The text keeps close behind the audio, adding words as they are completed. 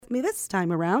with me this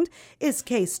time around is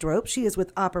Kay Stropes. She is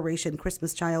with Operation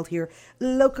Christmas Child here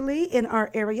locally in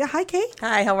our area. Hi, Kay.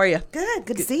 Hi, how are you? Good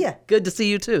to see you. Good to see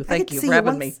you too. Thank you for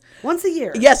having me. Once a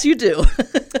year. Yes, you do.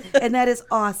 And that is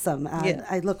awesome. Yeah.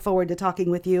 I look forward to talking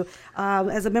with you.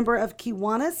 As a member of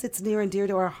Kiwanis, it's near and dear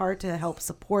to our heart to help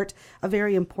support a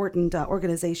very important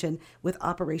organization with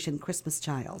Operation Christmas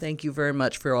Child. Thank you very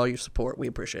much for all your support. We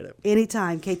appreciate it.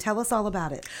 Anytime. Kay, tell us all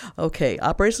about it. Okay,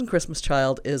 Operation Christmas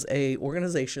Child is a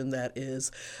organization that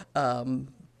is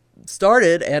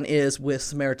started and is with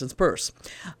Samaritan's Purse.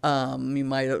 You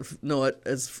might know it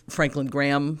as Franklin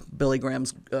Graham, Billy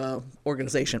Graham's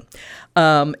organization.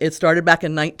 It started back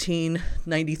in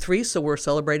 1993, so we're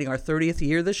celebrating our 30th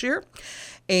year this year.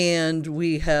 And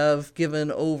we have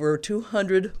given over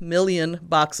 200 million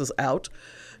boxes out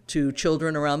to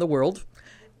children around the world.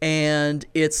 And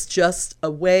it's just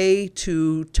a way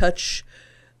to touch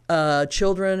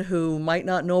children who might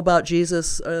not know about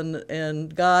Jesus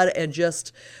and God, and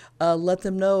just let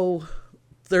them know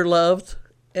they're loved,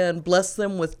 and bless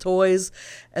them with toys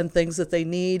and things that they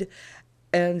need,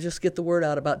 and just get the word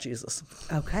out about Jesus.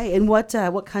 Okay, and what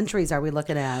countries are we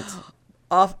looking at?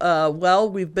 Well,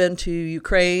 we've been to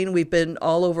Ukraine. We've been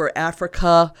all over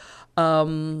Africa.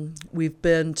 We've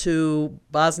been to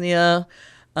Bosnia.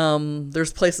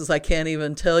 There's places I can't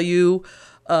even tell you.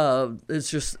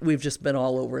 We've just been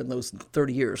all over in those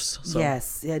 30 years. So.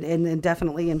 Yes, and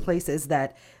definitely in places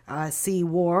that see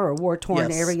war or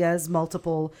war-torn areas,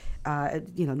 multiple,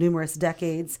 numerous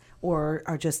decades, or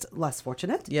are just less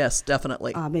fortunate. Yes,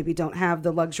 definitely. Maybe don't have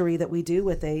the luxury that we do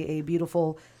with a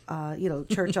beautiful,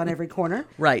 church on every corner.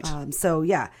 Right. So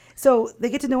they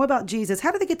get to know about Jesus.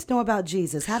 How do they get to know about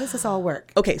Jesus? How does this all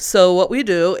work? Okay, so what we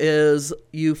do is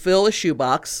you fill a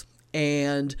shoebox,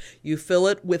 and you fill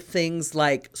it with things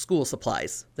like school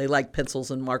supplies. They like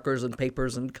pencils and markers and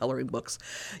papers and coloring books.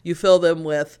 You fill them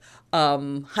with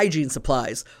hygiene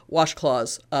supplies,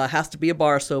 washcloths. Has to be a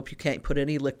bar soap. You can't put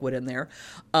any liquid in there.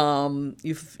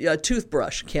 A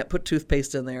toothbrush. Can't put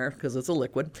toothpaste in there because it's a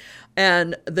liquid.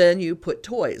 And then you put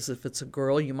toys. If it's a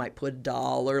girl, you might put a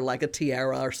doll or like a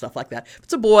tiara or stuff like that. If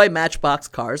it's a boy, Matchbox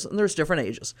cars, and there's different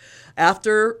ages.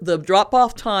 After the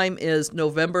drop-off time is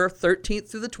November 13th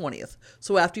through the 20th.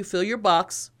 So after you fill your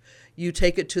box, you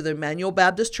take it to the Immanual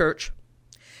Baptist Church.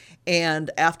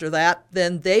 And after that,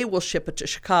 then they will ship it to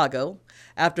Chicago.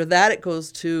 After that, it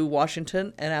goes to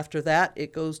Washington. And after that,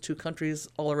 it goes to countries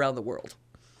all around the world.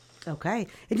 Okay.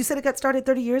 And you said it got started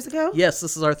 30 years ago? Yes,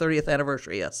 this is our 30th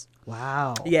anniversary, yes.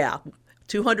 Wow. Yeah.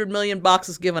 200 million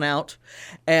boxes given out.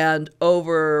 And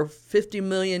over 50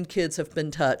 million kids have been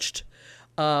touched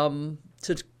to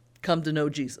come to know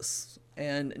Jesus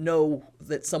and know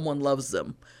that someone loves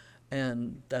them.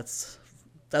 And that's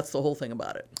the whole thing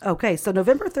about it. Okay, so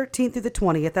November 13th through the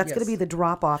 20th, that's Yes. going to be the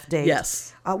drop-off date.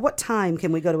 Yes. What time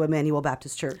can we go to Immanuel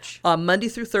Baptist Church? Monday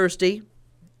through Thursday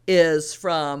is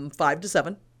from 5 to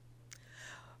 7.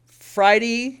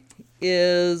 Friday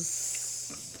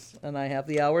is, and I have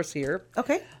the hours here.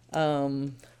 Okay.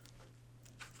 The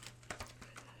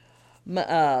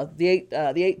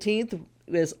 18th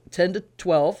is 10 to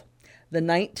 12. The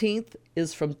 19th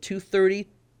is from 2:30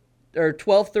 or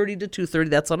 12:30 to 2:30.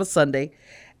 That's on a Sunday.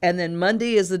 And then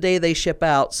Monday is the day they ship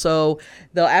out. So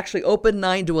they'll actually open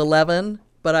 9 to 11,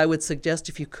 but I would suggest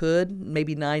if you could,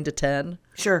 maybe 9 to 10.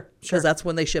 Sure. Because that's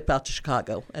when they ship out to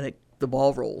Chicago, and the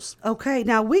ball rolls. Okay,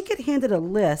 now we get handed a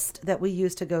list that we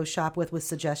use to go shop with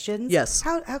suggestions. Yes.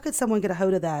 How could someone get a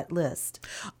hold of that list?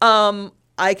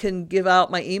 I can give out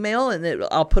my email, and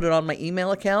I'll put it on my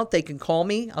email account. They can call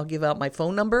me. I'll give out my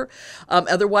phone number.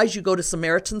 Otherwise, you go to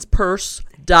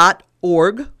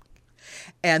SamaritansPurse.org,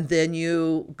 and then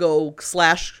you go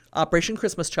 / Operation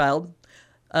Christmas Child.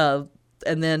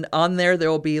 And then on there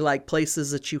will be like places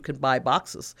that you can buy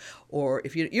boxes, or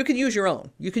if you can use your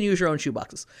own. You can use your own shoe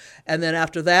boxes. And then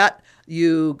after that,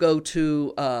 you go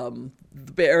to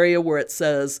the area where it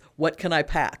says, "What can I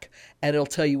pack?" And it'll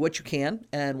tell you what you can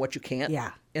and what you can't.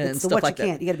 Yeah. And it's stuff the what like you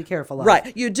that. can't. You got to be careful of.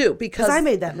 Right, you do, because I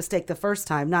made that mistake the first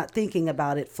time, not thinking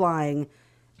about it flying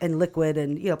in liquid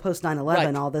and post 9/11,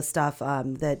 Right. all this stuff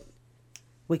that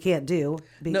we can't do,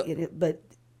 but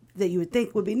that you would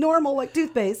think would be normal, like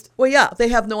toothpaste. Well, yeah, they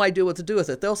have no idea what to do with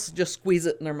it. They'll just squeeze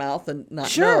it in their mouth and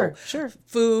not know. Sure.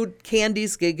 Food,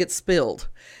 candies get spilled.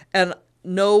 And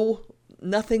no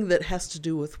nothing that has to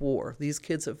do with war. These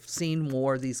kids have seen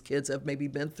war. These kids have maybe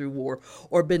been through war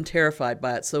or been terrified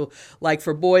by it. So, like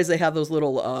for boys, they have those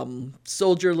little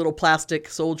little plastic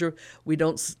soldier. We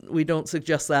don't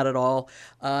suggest that at all.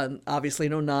 Obviously,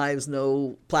 no knives,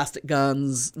 no plastic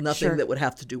guns, nothing that would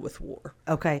have to do with war.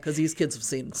 Okay. Because these kids have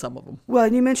seen some of them. Well,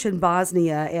 and you mentioned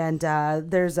Bosnia, and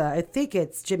there's I think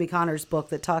it's Jimmy Connor's book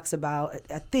that talks about.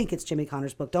 I think it's Jimmy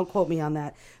Connor's book. Don't quote me on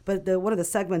that. But one of the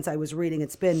segments I was reading,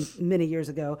 it's been many years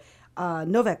ago.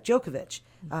 Novak Djokovic,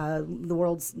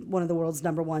 one of the world's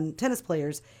number one tennis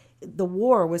players. The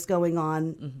war was going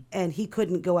on, and he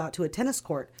couldn't go out to a tennis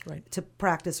court to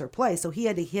practice or play. So he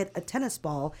had to hit a tennis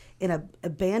ball in an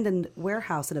abandoned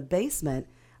warehouse in a basement.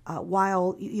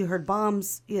 While you heard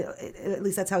bombs, at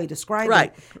least that's how he described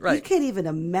it. Right. You can't even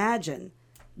imagine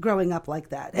growing up like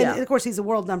that. And of course, he's a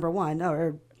world number one,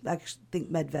 or I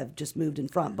think Medvedev just moved in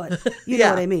front, but you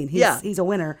know what I mean. He's a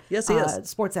winner. Yes, he is.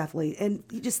 Sports athlete. And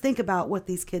you just think about what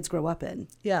these kids grow up in.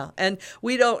 Yeah. And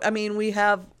we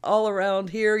have all around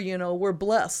here, we're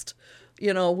blessed.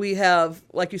 We have,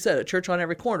 like you said, a church on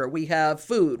every corner. We have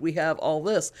food. We have all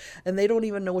this. And they don't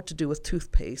even know what to do with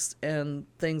toothpaste and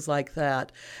things like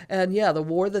that. And the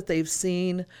war that they've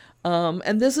seen.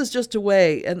 And this is just a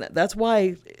way, and that's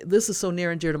why this is so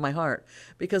near and dear to my heart,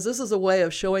 because this is a way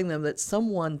of showing them that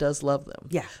someone does love them.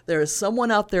 Yeah. There is someone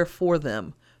out there for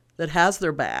them that has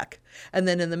their back. And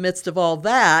then in the midst of all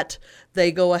that,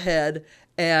 they go ahead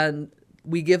and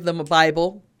we give them a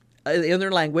Bible in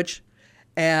their language.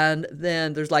 And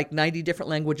then there's like 90 different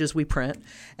languages we print.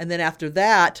 And then after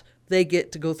that, they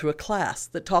get to go through a class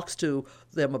that talks to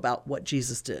them about what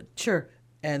Jesus did. Sure.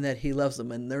 And that he loves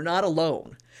them. And they're not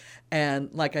alone. And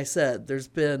like I said, there's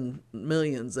been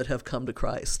millions that have come to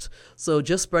Christ. So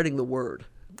just spreading the word.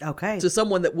 Okay. To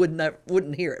someone that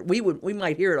wouldn't hear it. We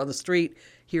might hear it on the street,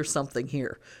 hear something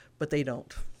here, but they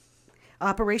don't.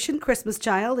 Operation Christmas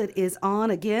Child. It is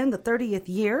on again, the 30th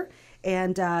year.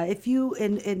 And if you,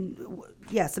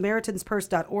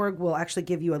 SamaritansPurse.org will actually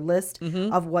give you a list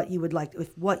of what you would like,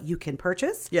 what you can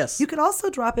purchase. Yes. You could also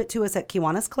drop it to us at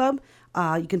Kiwanis Club.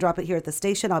 You can drop it here at the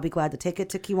station. I'll be glad to take it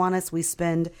to Kiwanis. We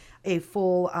spend a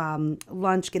full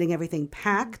lunch getting everything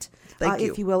packed,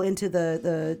 if you will, into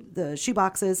the shoe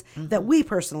boxes that we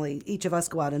personally, each of us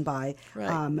go out and buy.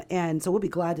 Right. And so we'll be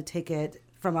glad to take it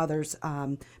from others.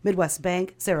 Midwest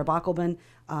Bank, Sarah Bockelman.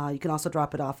 You can also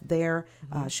drop it off there.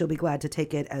 She'll be glad to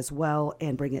take it as well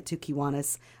and bring it to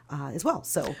Kiwanis as well.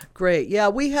 So great. Yeah,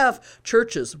 we have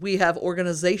churches. We have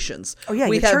organizations. Oh, yeah,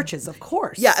 we have churches, of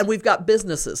course. Yeah, and we've got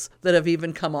businesses that have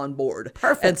even come on board.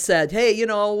 Perfect. And said, hey,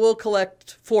 we'll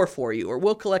collect 4 for you, or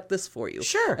we'll collect this for you.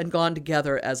 Sure. And gone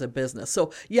together as a business.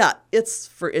 So, yeah, it's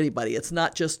for anybody. It's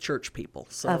not just church people.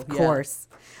 So, of course.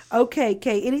 Okay,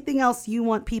 Kay, anything else you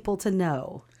want people to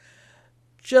know?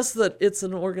 Just that it's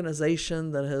an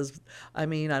organization that has, I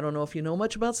don't know if you know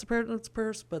much about Samaritan's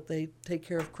Purse, but they take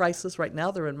care of crisis. Right now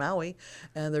they're in Maui,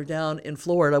 and they're down in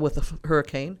Florida with a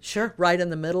hurricane. Sure. Right in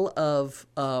the middle of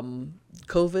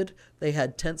COVID. They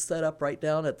had tents set up right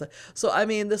down at so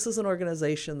this is an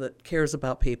organization that cares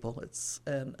about people. It's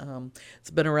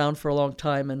been around for a long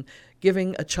time, and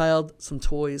giving a child some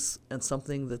toys and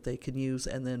something that they can use,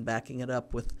 and then backing it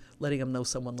up with letting them know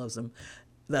someone loves them.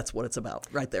 That's what it's about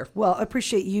right there. Well, I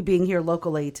appreciate you being here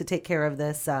locally to take care of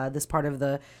this part of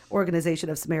the organization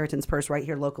of Samaritan's Purse right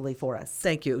here locally for us.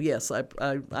 Thank you. Yes,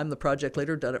 I'm the project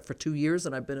leader, done it for 2 years,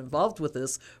 and I've been involved with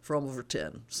this for over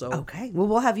 10. So okay. Well,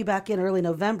 we'll have you back in early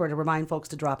November to remind folks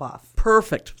to drop off.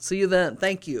 Perfect. See you then.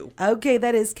 Thank you. Okay,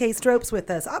 that is Kay Stropes with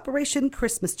us. Operation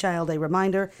Christmas Child, a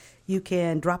reminder. You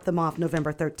can drop them off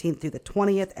November 13th through the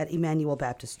 20th at Immanuel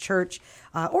Baptist Church,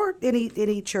 or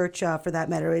any church for that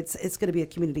matter. It's going to be a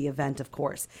community event, of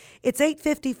course. It's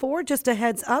 8:54. Just a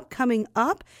heads up, coming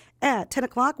up at 10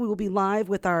 o'clock, we will be live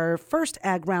with our first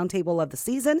Ag Roundtable of the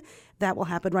season. That will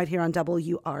happen right here on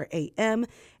WRAM.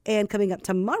 And coming up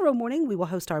tomorrow morning, we will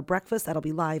host our breakfast. That'll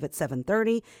be live at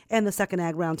 7:30. And the second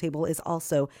Ag Roundtable is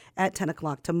also at 10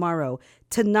 o'clock tomorrow.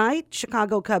 Tonight,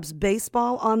 Chicago Cubs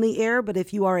baseball on the air. But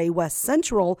if you are a West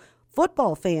Central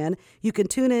football fan, you can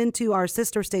tune in to our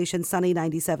sister station, Sunny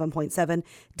 97.7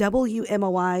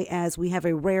 WMOI, as we have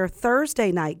a rare Thursday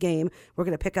night game. We're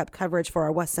going to pick up coverage for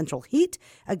our West Central Heat.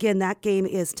 Again, that game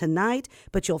is tonight,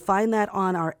 but you'll find that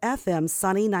on our FM,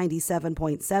 Sunny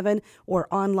 97.7,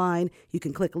 or online. You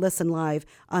can click Listen Live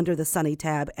under the Sunny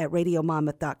tab at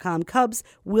radiomonmouth.com. Cubs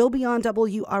will be on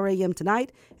WRAM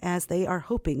tonight as they are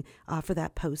hoping for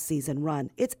that postseason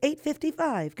run. It's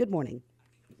 8:55. Good morning.